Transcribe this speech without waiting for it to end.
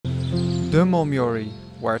Dumulmeori,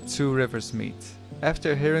 where two rivers meet.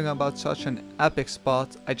 After hearing about such an epic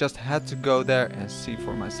spot, I just had to go there and see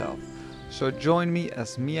for myself. So join me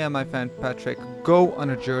as me and my friend Patrick go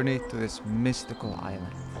on a journey to this mystical island.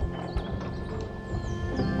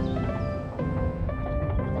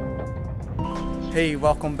 Hey,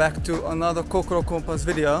 welcome back to another Kokoro Kompas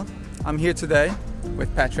video. I'm here today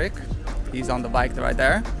with Patrick. He's on the bike right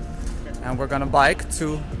there. And we're gonna bike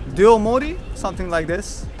to Dumulmeori, something like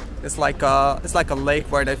this. It's like a lake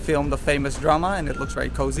where they filmed the famous drama, and it looks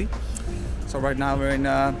very cozy. So right now we're in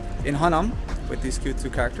Hanam with these cute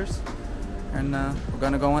two characters, and we're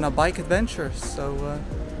gonna go on a bike adventure. So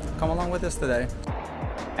come along with us today.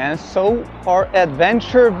 And so our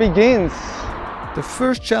adventure begins. The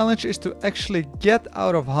first challenge is to actually get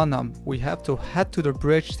out of Hanam. We have to head to the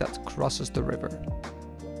bridge that crosses the river.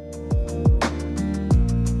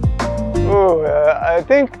 Ooh, I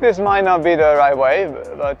think this might not be the right way,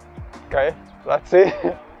 but okay, let's see.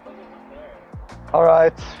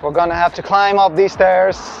 Alright, we're gonna have to climb up these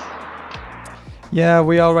stairs. Yeah,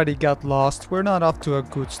 we already got lost. We're not off to a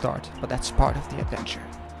good start, but that's part of the adventure.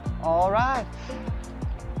 Alright.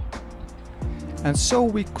 And so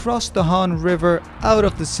we cross the Han River out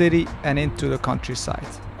of the city and into the countryside.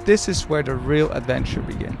 This is where the real adventure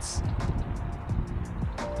begins.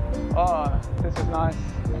 Oh, this is nice.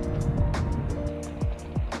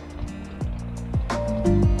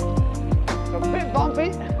 A bit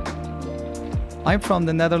bumpy. I'm from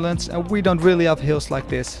the Netherlands and we don't really have hills like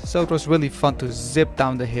this, so it was really fun to zip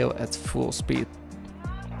down the hill at full speed.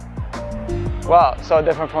 Wow, so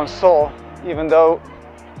different from Seoul, even though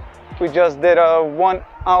we just did a 1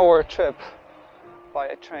 hour trip by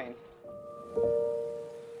a train.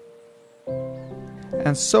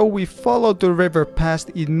 And so we followed the river past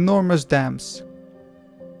enormous dams,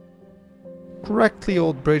 crackly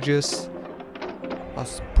old bridges, a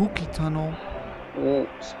spooky tunnel, Ooh,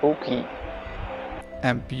 spooky,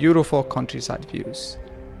 and beautiful countryside views.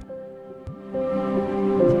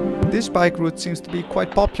 This bike route seems to be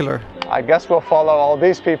quite popular. I guess we'll follow all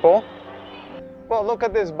these people. Well, look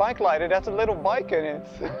at this bike light, it has a little bike in it.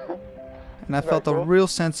 And I felt a real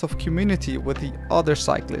sense of community with the other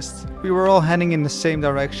cyclists. We were all heading in the same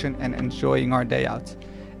direction and enjoying our day out.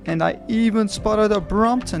 And I even spotted a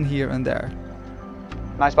Brompton here and there.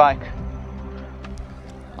 Nice bike.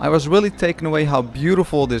 I was really taken away how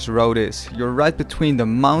beautiful this road is. You're right between the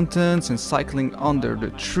mountains and cycling under the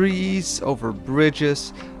trees, over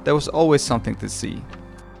bridges. There was always something to see.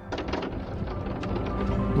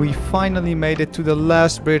 We finally made it to the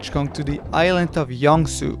last bridge going to the island of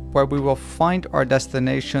Yeongsu, where we will find our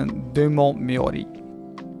destination, Dumulmeori.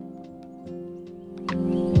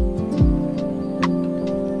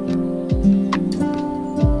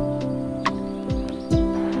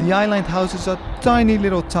 The island houses a tiny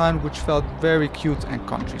little town which felt very cute and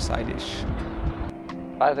countryside-ish.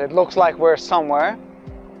 But it looks like we're somewhere.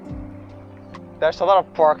 There's a lot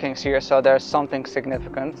of parkings here, so there's something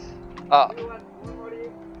significant.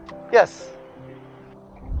 Yes.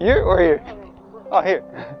 Here or here? Oh, here.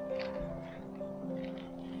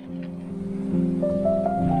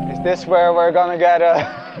 Is this where we're gonna get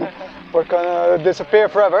we're gonna disappear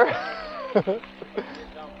forever?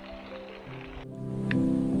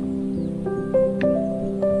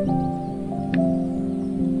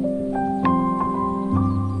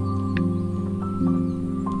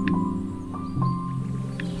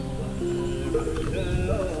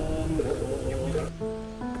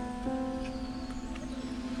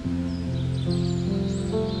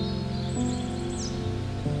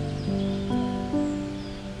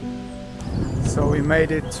 So we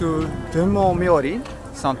made it to Dumulmeori,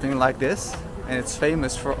 something like this, and it's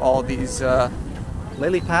famous for all these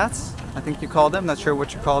lily pads, I think you call them, not sure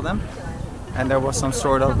what you call them. And there was some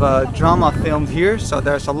sort of drama filmed here, so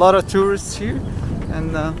there's a lot of tourists here,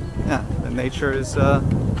 and yeah, the nature is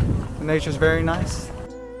very nice.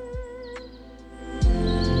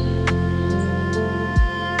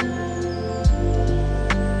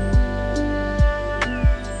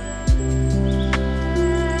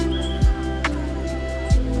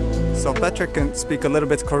 So Patrick can speak a little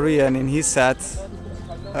bit Korean, and he said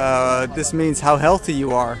this means how healthy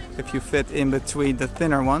you are. If you fit in between the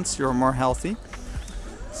thinner ones, you're more healthy.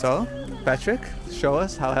 So Patrick, show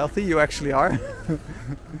us how healthy you actually are.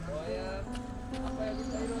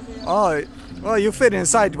 Oh, well, you fit in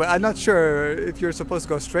sideways. I'm not sure if you're supposed to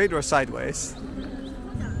go straight or sideways.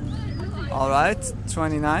 All right,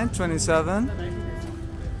 29, 27.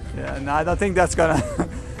 Yeah, no, I don't think that's gonna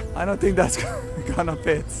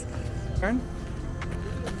fit. Turn.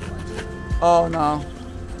 Oh no,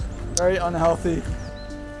 very unhealthy.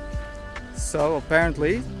 So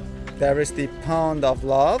apparently There is the Pond of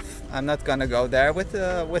Love. I'm not gonna go there with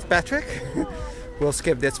Patrick. We'll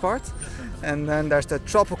skip this part. And then there's the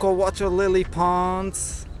Tropical Water Lily Pond,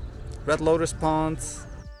 Red Lotus Pond.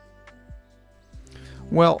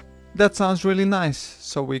 Well, that sounds really nice.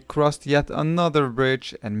 So we crossed yet another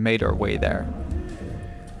bridge and made our way there.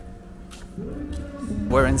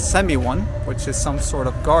 We're in Semiwon, which is some sort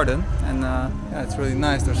of garden, and yeah, it's really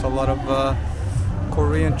nice. There's a lot of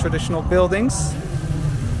Korean traditional buildings.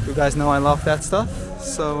 You guys know I love that stuff.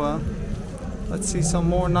 So let's see some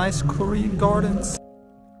more nice Korean gardens.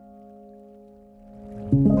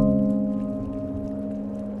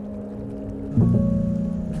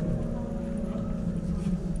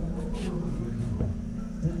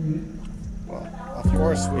 Well, of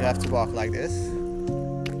course we have to walk like this.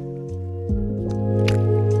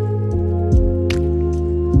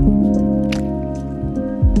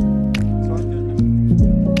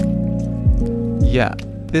 Yeah,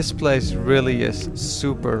 this place really is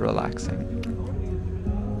super relaxing.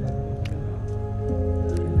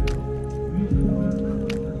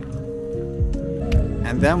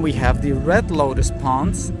 And then we have the Red Lotus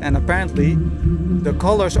Ponds, and apparently the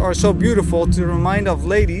colors are so beautiful to remind of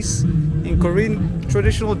ladies in Korean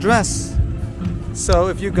traditional dress. So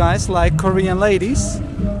if you guys like Korean ladies,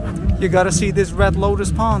 you gotta see this Red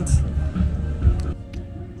Lotus Pond.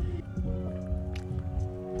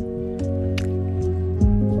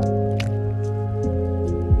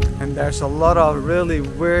 And there's a lot of really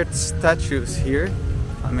weird statues here.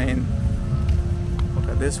 I mean, look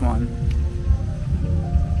at this one.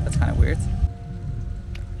 That's kind of weird.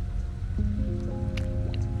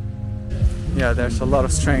 Yeah, there's a lot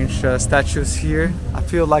of strange statues here. I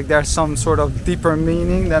feel like there's some sort of deeper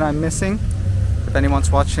meaning that I'm missing. If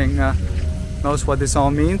anyone's watching knows what this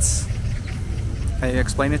all means, can you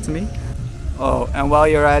explain it to me? Oh, and while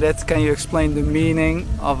you're at it, can you explain the meaning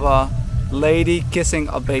of a lady kissing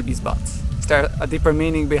a baby's butt? Is there a deeper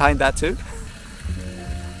meaning behind that too?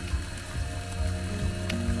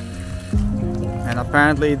 And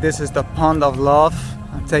apparently this is the Pond of Love.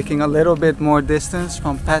 I'm taking a little bit more distance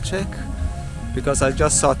from Patrick because I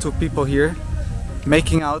just saw two people here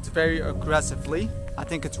making out very aggressively. I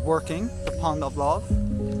think it's working, the Pond of Love.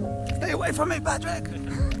 Stay away from me, Patrick!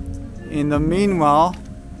 In the meanwhile,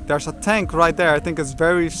 there's a tank right there. I think it's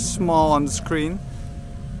very small on the screen.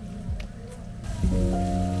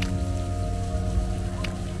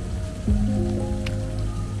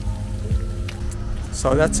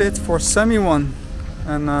 So that's it for Semiwon,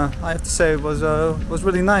 and I have to say it was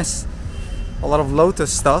really nice. A lot of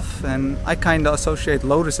lotus stuff, and I kind of associate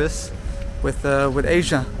lotuses with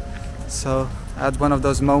Asia. So I had one of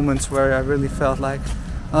those moments where I really felt like,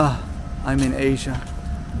 I'm in Asia,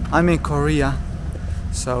 I'm in Korea.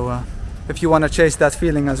 So if you want to chase that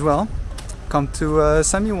feeling as well, come to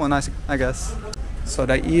Semiwon, I guess. So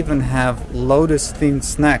they even have lotus themed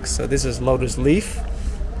snacks. So this is lotus leaf,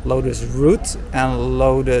 lotus root, and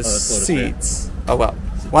lotus seeds. Oh well,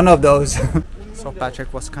 one of those. So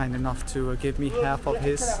Patrick was kind enough to give me half of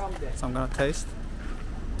his, so I'm gonna taste.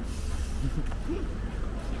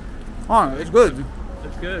 Oh, it's good.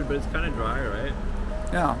 It's good, but it's kind of dry, right?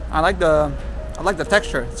 Yeah, I like the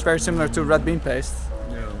texture. It's very similar to red bean paste.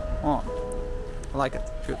 Yeah. Oh, I like it.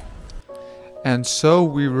 Good. And so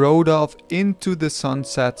we rode off into the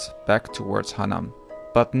sunset back towards Hanam,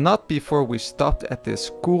 but not before we stopped at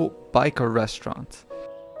this cool biker restaurant.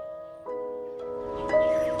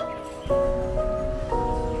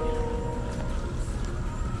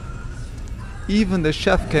 Even the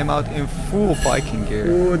chef came out in full biking gear.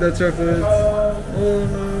 Oh, that's perfect. Oh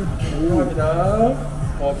no.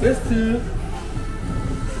 감사합니다. 베스트.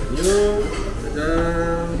 짜잔.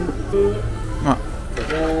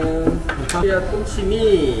 짜잔.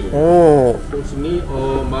 똥침이. 오. 똥침이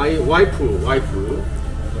my wife.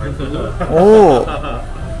 오.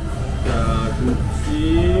 자,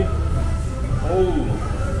 김치. 어우.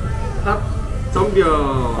 ผัก 전병.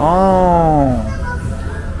 어.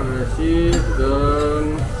 하나씩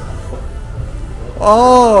짠.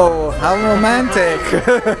 Oh, how romantic!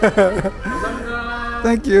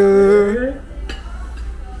 Thank you.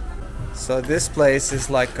 So this place is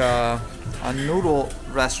like a noodle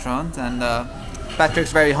restaurant, and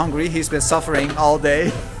Patrick's very hungry. He's been suffering all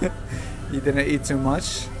day. He didn't eat too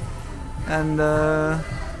much, and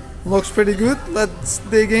looks pretty good. Let's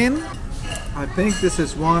dig in. I think this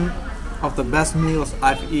is one of the best meals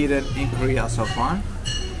I've eaten in Korea so far.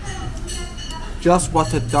 Just what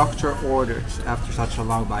the doctor orders after such a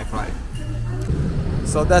long bike ride.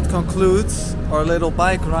 So that concludes our little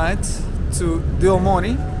bike ride to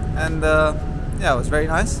Dumulmeori, and yeah, it was very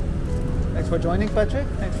nice. Thanks for joining, Patrick.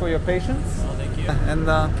 Thanks for your patience. Thank And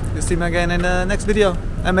you'll see me again in the next video.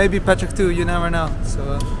 And maybe Patrick too, you never know.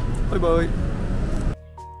 So bye bye.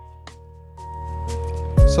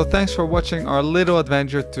 So thanks for watching our little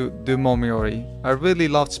adventure to Dumulmeori. I really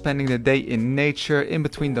loved spending the day in nature, in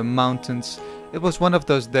between the mountains. It was one of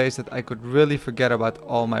those days that I could really forget about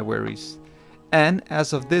all my worries. And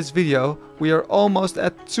as of this video, we are almost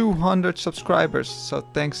at 200 subscribers. So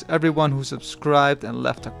thanks everyone who subscribed and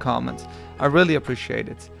left a comment. I really appreciate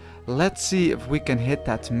it. Let's see if we can hit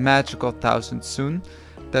that magical 1000 soon.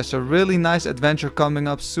 There's a really nice adventure coming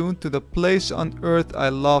up soon to the place on earth I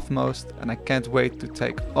love most, and I can't wait to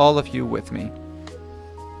take all of you with me.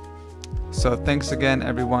 So thanks again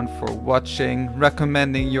everyone for watching,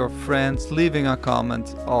 recommending your friends, leaving a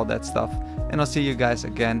comment, all that stuff. And I'll see you guys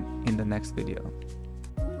again in the next video.